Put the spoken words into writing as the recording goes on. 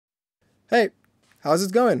Hey, how's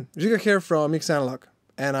it going? Ziga here from Mixanalog,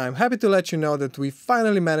 and I'm happy to let you know that we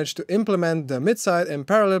finally managed to implement the mid-side and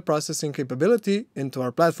parallel processing capability into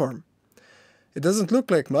our platform. It doesn't look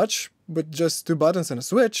like much, with just 2 buttons and a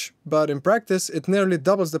switch, but in practice it nearly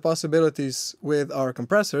doubles the possibilities with our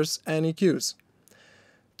compressors and EQs.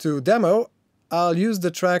 To demo, I'll use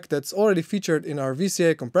the track that's already featured in our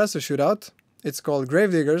VCA compressor shootout. It's called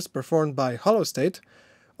Gravediggers, performed by Hollowstate,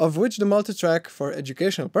 of which the multitrack for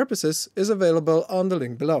educational purposes is available on the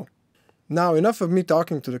link below. Now enough of me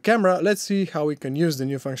talking to the camera, let's see how we can use the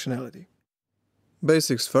new functionality.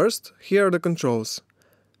 Basics first, here are the controls.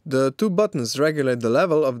 The 2 buttons regulate the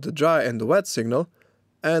level of the dry and the wet signal,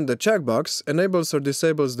 and the checkbox enables or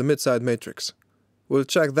disables the mid-side matrix. We'll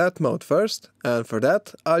check that mode first, and for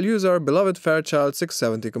that I'll use our beloved Fairchild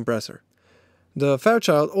 670 compressor. The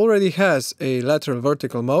Fairchild already has a lateral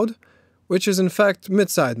vertical mode, which is in fact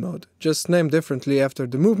mid-side mode, just named differently after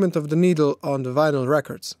the movement of the needle on the vinyl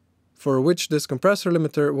records, for which this compressor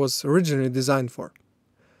limiter was originally designed for.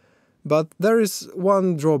 But there is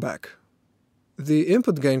one drawback. The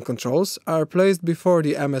input gain controls are placed before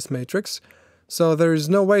the MS matrix, so there is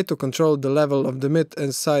no way to control the level of the mid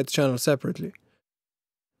and side channel separately.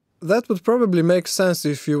 That would probably make sense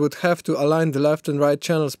if you would have to align the left and right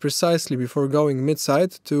channels precisely before going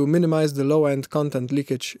mid-side to minimize the low-end content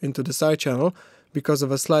leakage into the side channel because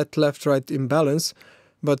of a slight left-right imbalance,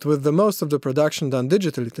 but with the most of the production done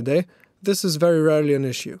digitally today, this is very rarely an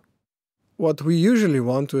issue. What we usually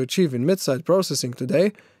want to achieve in mid-side processing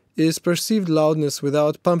today is perceived loudness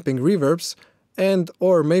without pumping reverbs and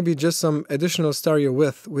or maybe just some additional stereo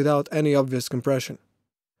width without any obvious compression.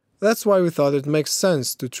 That's why we thought it makes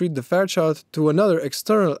sense to treat the Fairchild to another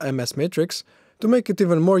external MS matrix to make it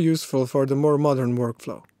even more useful for the more modern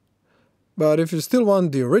workflow. But if you still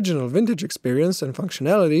want the original vintage experience and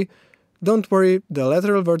functionality, don't worry, the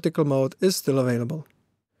lateral vertical mode is still available.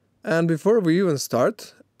 And before we even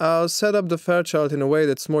start, I'll set up the Fairchild in a way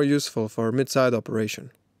that's more useful for mid-side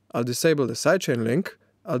operation. I'll disable the sidechain link,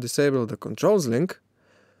 I'll disable the controls link,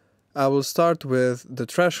 I will start with the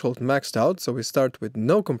threshold maxed out, so we start with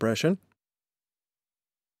no compression.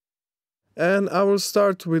 And I will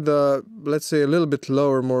start with a, let's say, a little bit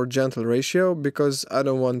lower, more gentle ratio, because I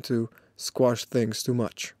don't want to squash things too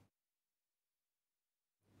much.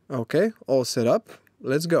 Okay, all set up,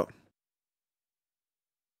 let's go.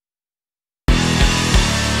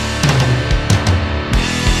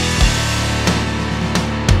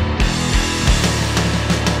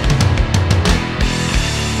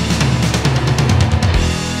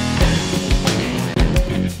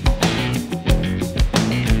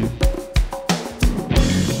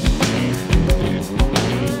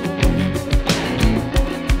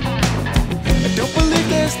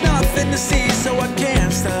 To see, so I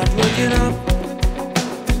can't stop looking up.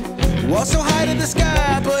 Walls so high to the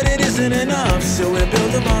sky, but it isn't enough, so we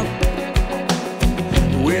build them up.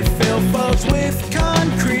 We fill faults with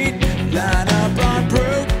concrete, line up on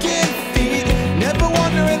broken feet, never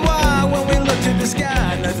wondering why when we look to the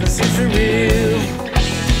sky, nothing seems for real.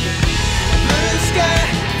 Blue sky,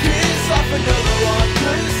 kiss off another one.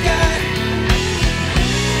 Blue sky,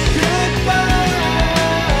 goodbye.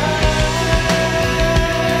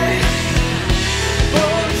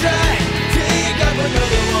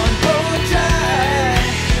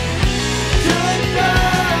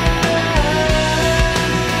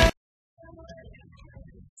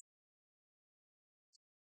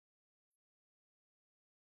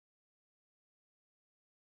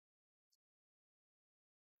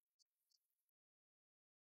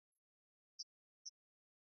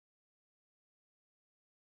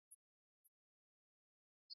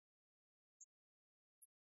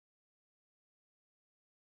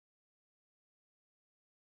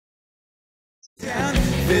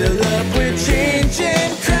 Fill up with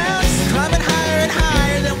changing crowds, climbing higher and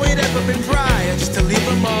higher than we'd ever been prior, just to leave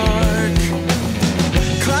a mark.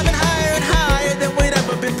 Climbing higher and higher than we'd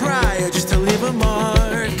ever been prior, just to leave a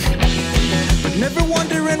mark. But never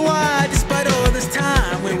wondering why, despite all this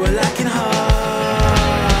time, we were lacking heart.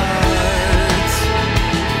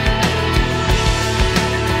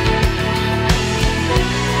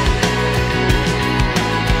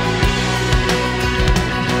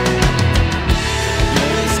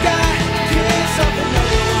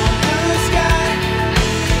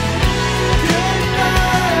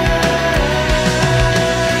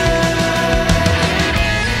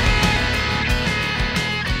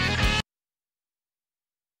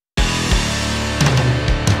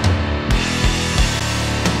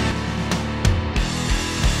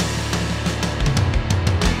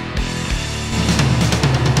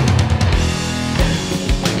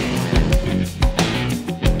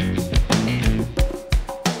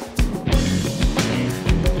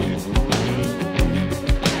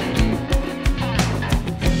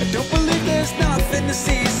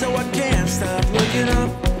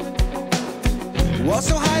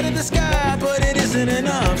 the sky, but it isn't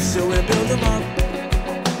enough, so we build them up.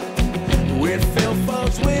 We fill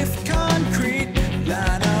faults with concrete,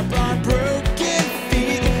 line up on broken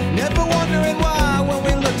feet, never wondering why when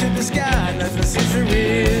we look to the sky, nothing seems for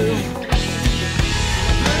real.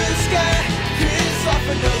 Blue sky, kiss off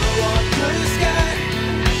another one. Blue sky,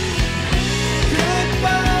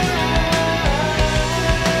 goodbye.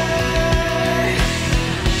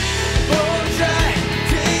 Bone dry,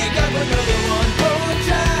 dig up another one. Bone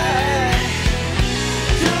dry,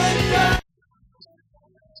 goodbye.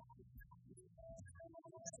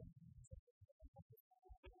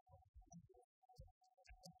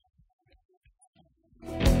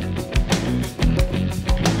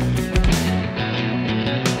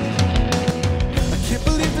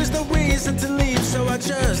 To leave, so I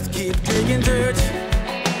just keep digging dirt,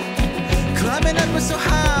 climbing up so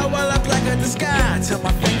high while I black at the sky till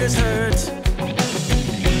my fingers hurt.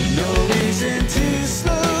 No reason to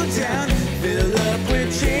slow down, fill up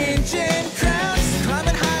with changing crowds,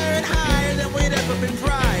 climbing higher and higher than we'd ever been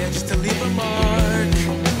prior, just to leave a mark.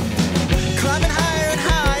 Climbing higher and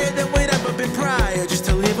higher than we'd ever been prior, just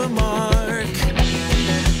to leave a mark.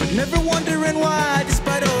 But never wondering why,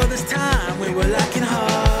 despite all this time, we were lacking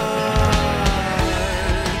heart.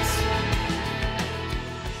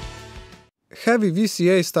 Heavy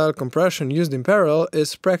VCA style compression used in parallel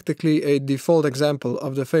is practically a default example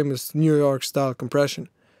of the famous New York style compression.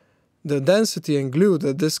 The density and glue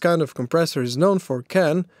that this kind of compressor is known for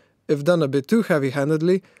can, if done a bit too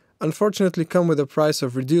heavy-handedly, unfortunately come with a price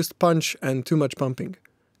of reduced punch and too much pumping.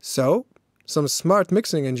 So, some smart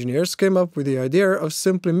mixing engineers came up with the idea of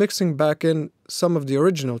simply mixing back in some of the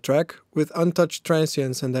original track with untouched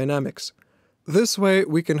transients and dynamics. This way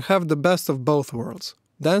we can have the best of both worlds: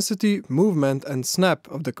 density, movement and snap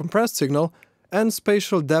of the compressed signal, and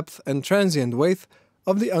spatial depth and transient weight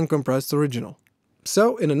of the uncompressed original.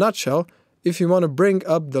 So, in a nutshell, if you want to bring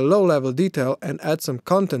up the low-level detail and add some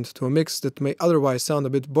content to a mix that may otherwise sound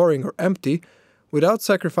a bit boring or empty, without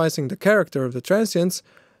sacrificing the character of the transients,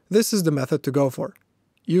 this is the method to go for.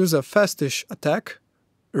 Use a fastish attack,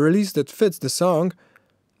 a release that fits the song,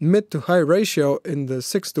 mid to high ratio in the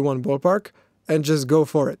 6:1 ballpark, and just go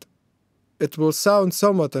for it. It will sound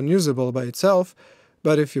somewhat unusable by itself,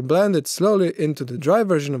 but if you blend it slowly into the dry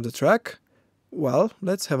version of the track, well,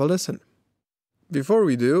 let's have a listen. Before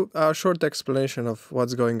we do, a short explanation of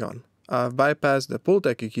what's going on. I've bypassed the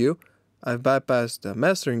Pultec EQ, I've bypassed the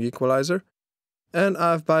mastering equalizer, and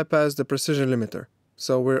I've bypassed the precision limiter,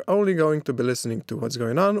 so we're only going to be listening to what's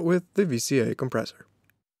going on with the VCA compressor.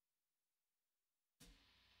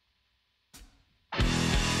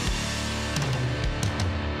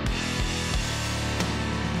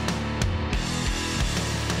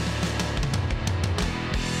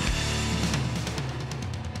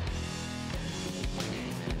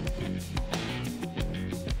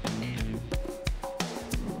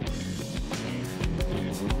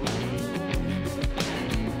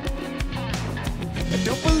 I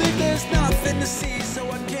don't believe there's nothing to see, so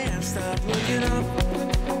I can't stop looking up.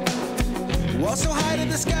 Wall so high to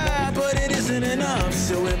the sky, but it isn't enough,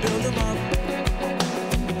 so we build them up.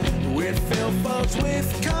 We fill faults with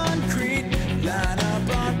concrete, line up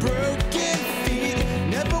on broken feet,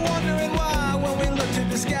 never wondering why when we look to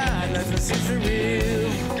the sky, nothing seems for real.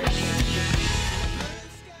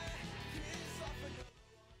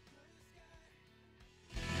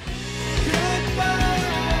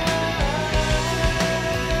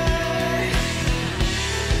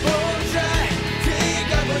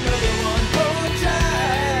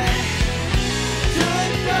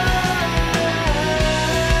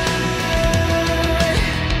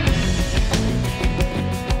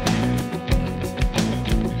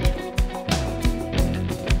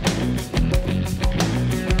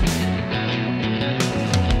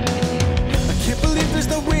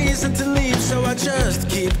 To leave, so I just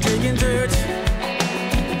keep digging dirt,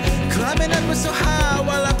 climbing up so high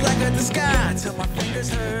while I black at the sky till my fingers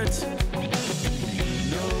hurt.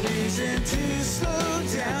 No reason to slow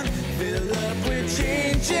down, fill up with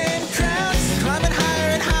changing crowds, climbing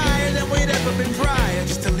higher and higher than we'd ever been prior,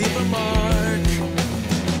 just to leave a mark.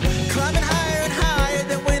 Climbing higher and higher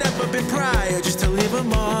than we'd ever been prior, just to leave a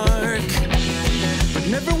mark. But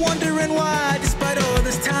never wondering why, despite all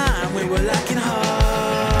this time, we were lacking heart.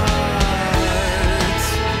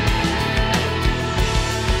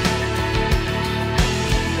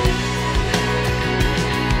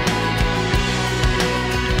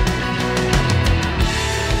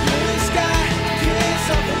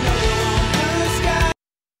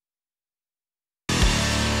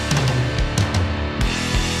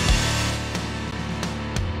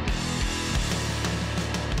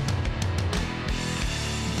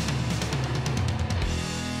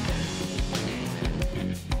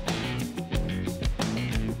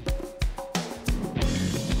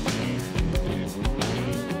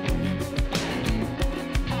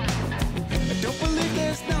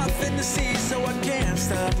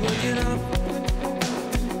 stop looking up.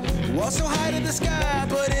 Walls so high to the sky,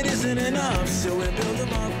 but it isn't enough, so we build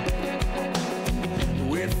them up.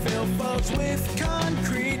 We'd fill faults with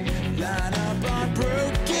concrete, line up on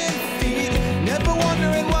broken feet. Never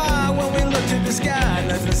wondering why when we looked at the sky,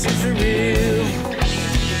 nothing seems real.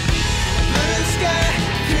 Blue sky,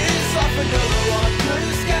 kiss off another one.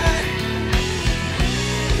 Blue sky,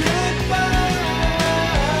 goodbye.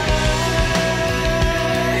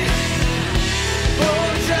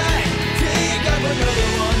 Bone dry, dig up another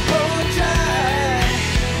one. Bone dry,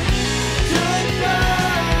 goodbye.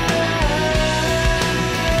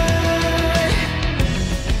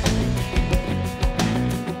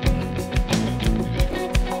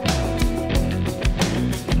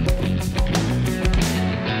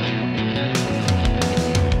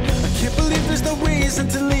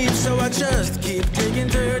 To leave, so I just keep digging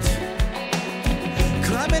dirt.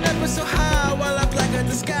 Climbing up so high while I black at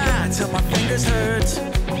the sky till my fingers hurt.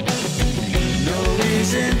 No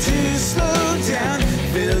reason to slow down,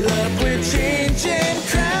 fill up with changing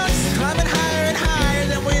crowds. Climbing higher and higher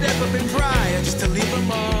than we'd ever been prior, just to leave a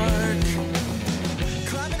mark.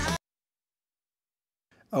 Climbing high.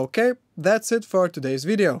 Okay, that's it for today's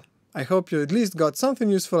video. I hope you at least got something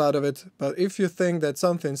useful out of it, but if you think that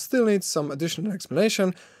something still needs some additional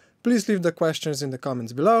explanation, please leave the questions in the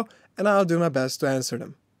comments below and I'll do my best to answer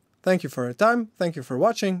them. Thank you for your time, thank you for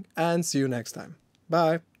watching, and see you next time.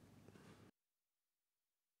 Bye!